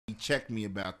checked me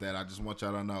about that. I just want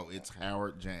y'all to know it's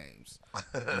Howard James.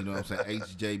 You know what I'm saying?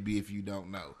 HJB. If you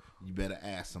don't know, you better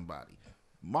ask somebody.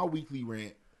 My weekly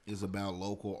rant is about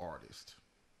local artists.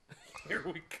 Here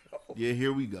we go. Yeah,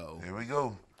 here we go. Here we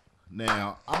go.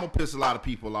 Now, I'm going to piss a lot of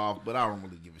people off, but I don't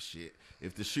really give a shit.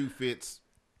 If the shoe fits,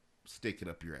 stick it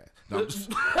up your ass. No, I'm just,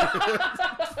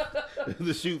 if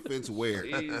the shoe fits, wear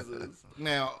it. Jesus.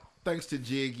 Now, thanks to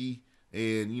Jiggy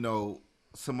and, you know,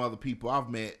 some other people, I've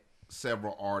met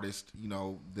several artists, you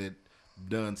know, that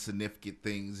done significant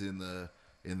things in the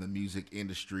music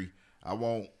industry. I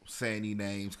won't say any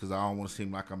names because I don't want to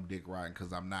seem like I'm dick riding,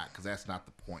 because I'm not, because that's not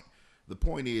the point. The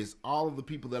point is, all of the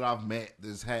people that I've met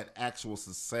that's had actual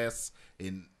success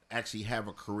and actually have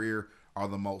a career are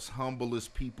the most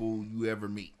humblest people you ever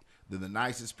meet. They're the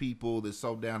nicest people. They're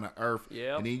so down to earth.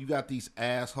 Yep. And then you got these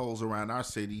assholes around our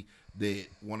city that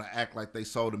want to act like they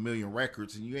sold 1 million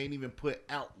records, and you ain't even put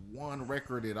out one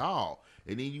record at all.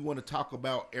 And then you want to talk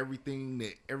about everything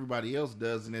that everybody else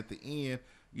does, and at the end,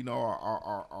 you know,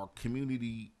 our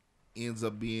community ends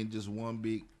up being just one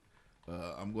big,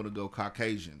 I'm going to go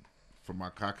Caucasian. From my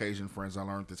Caucasian friends, I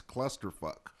learned this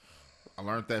clusterfuck. I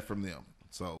learned that from them.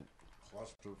 So,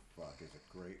 clusterfuck is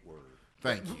a great word.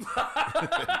 Thank you.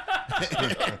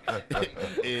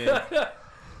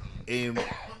 and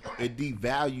it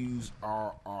devalues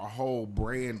our whole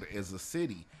brand as a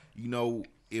city. You know,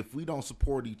 if we don't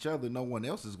support each other, no one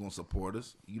else is going to support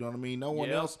us. You know what I mean? No one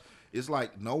else. It's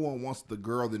like no one wants the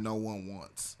girl that no one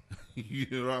wants. You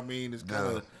know what I mean? It's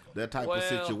kind of that type of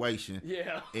situation.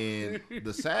 Yeah. And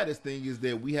the saddest thing is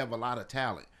that we have a lot of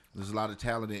talent. There's a lot of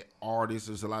talented artists.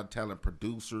 There's a lot of talented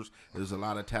producers. There's a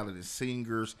lot of talented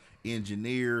singers,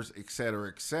 engineers, et cetera,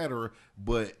 et cetera.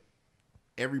 But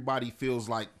everybody feels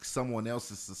like someone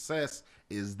else's success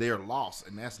is their loss,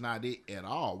 and that's not it at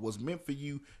all. What's meant for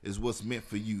you is what's meant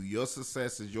for you. Your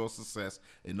success is your success,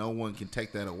 and no one can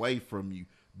take that away from you.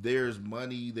 There's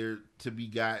money there to be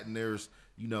gotten. There's,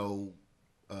 you know,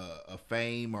 a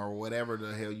fame or whatever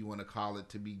the hell you want to call it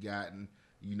to be gotten,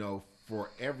 you know,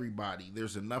 for everybody.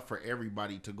 There's enough for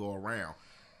everybody to go around.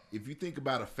 If you think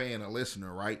about a fan, a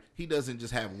listener, right? He doesn't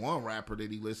just have one rapper that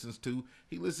he listens to.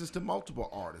 He listens to multiple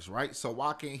artists, right? So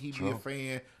why can't he be a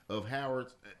fan of Howard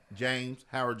James,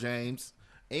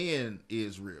 and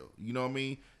Israel? You know what I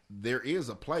mean? There is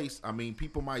a place. I mean,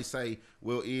 people might say,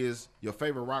 well, is your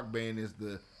favorite rock band is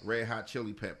the Red Hot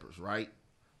Chili Peppers, right?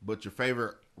 But your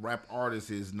favorite rap artist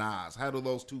is Nas. How do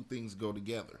those two things go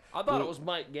together? I thought it was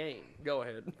Mike Game. Go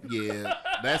ahead. Yeah,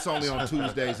 that's only on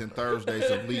Tuesdays and Thursdays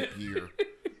of leap year.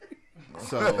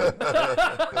 So,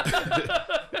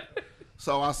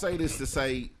 so I say this to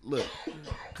say, look,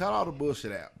 cut all the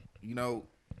bullshit out. You know,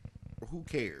 who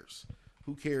cares?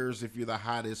 Who cares if you're the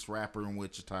hottest rapper in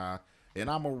Wichita? And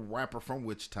I'm a rapper from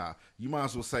Wichita. You might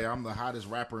as well say I'm the hottest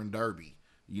rapper in Derby,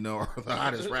 you know, or the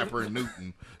hottest rapper in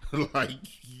Newton. Like,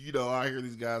 you know, I hear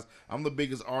these guys, I'm the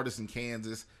biggest artist in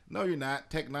Kansas. No, you're not.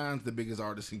 Tech Nine's the biggest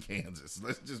artist in Kansas.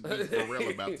 Let's just be for real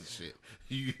about this shit.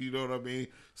 You know what I mean?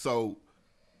 So,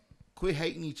 quit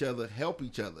hating each other. Help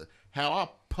each other. How I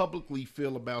publicly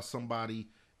feel about somebody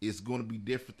is going to be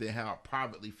different than how I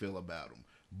privately feel about them.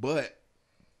 But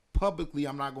publicly,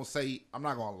 I'm not going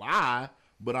to lie,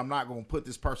 but I'm not going to put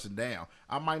this person down.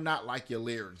 I might not like your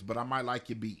lyrics, but I might like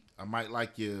your beat. I might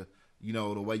like your, you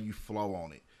know, the way you flow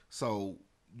on it. So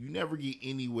you never get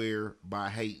anywhere by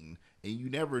hating, and you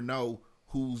never know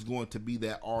who's going to be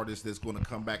that artist that's going to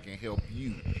come back and help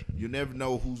you. You never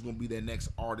know who's going to be that next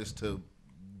artist who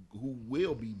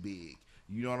will be big.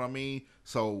 You know what I mean?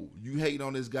 So you hate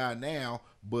on this guy now,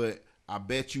 but I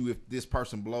bet you if this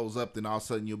person blows up, then all of a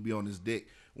sudden you'll be on his dick.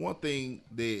 One thing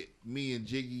that me and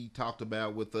Jiggy talked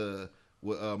about with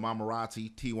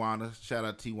Mamarati, Tijuana, shout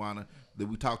out Tijuana, that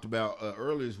we talked about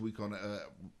earlier this week on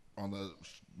the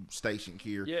station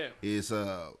here, is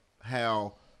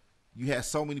how you had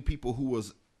so many people who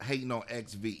was hating on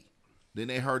XV. Then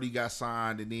they heard he got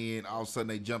signed, and then all of a sudden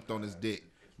they jumped on his dick.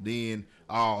 Then,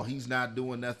 oh, he's not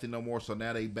doing nothing no more, so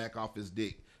now they back off his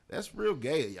dick. That's real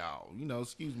gay, y'all. You know,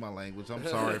 excuse my language. I'm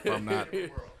sorry if I'm not.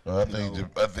 I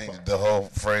think the whole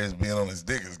phrase "being on his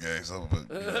dick" is gay. So, but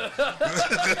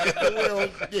well,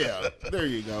 yeah, there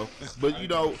you go. But you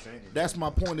know, that's my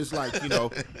point. It's like, you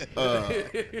know,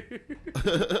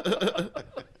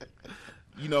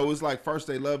 you know, it's like first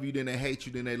they love you, then they hate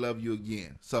you, then they love you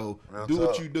again. So do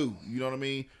what you do. You know what I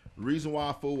mean? The reason why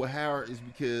I fool with Howard is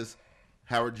because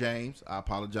Howard James, I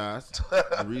apologize.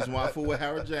 The reason why I fool with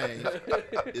Howard James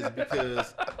is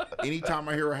because anytime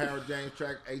I hear a Howard James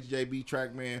track, HJB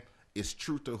track, man, it's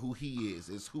true to who he is.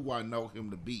 It's who I know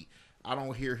him to be. I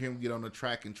don't hear him get on the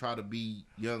track and try to be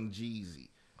Young Jeezy.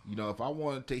 You know, if I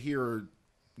wanted to hear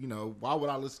why would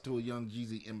I listen to a Young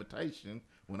Jeezy imitation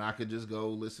when I could just go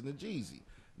listen to Jeezy?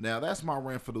 Now, that's my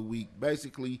rant for the week.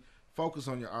 Basically, focus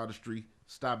on your artistry.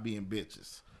 Stop being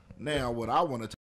bitches. Now, what I want to